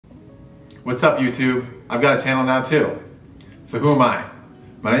What's up, YouTube? I've got a channel now too. So who am I?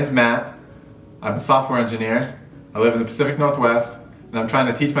 My name's Matt. I'm a software engineer. I live in the Pacific Northwest, and I'm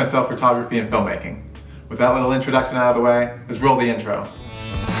trying to teach myself photography and filmmaking. With that little introduction out of the way, let's roll the intro.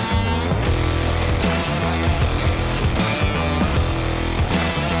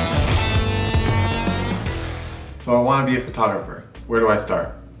 So I want to be a photographer. Where do I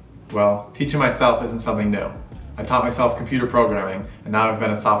start? Well, teaching myself isn't something new. I taught myself computer programming, and now I've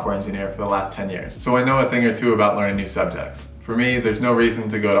been a software engineer for the last 10 years. So I know a thing or two about learning new subjects. For me, there's no reason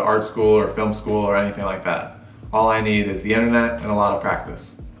to go to art school or film school or anything like that. All I need is the internet and a lot of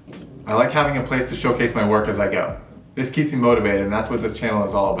practice. I like having a place to showcase my work as I go. This keeps me motivated, and that's what this channel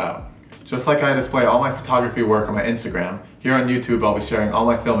is all about. Just like I display all my photography work on my Instagram, here on YouTube I'll be sharing all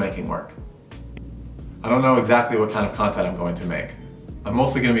my filmmaking work. I don't know exactly what kind of content I'm going to make. I'm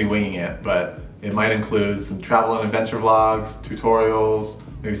mostly going to be winging it, but it might include some travel and adventure vlogs, tutorials,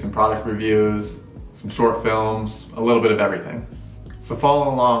 maybe some product reviews, some short films, a little bit of everything. So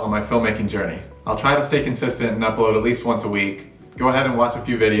follow along on my filmmaking journey. I'll try to stay consistent and upload at least once a week. Go ahead and watch a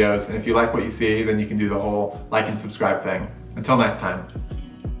few videos, and if you like what you see, then you can do the whole like and subscribe thing. Until next time.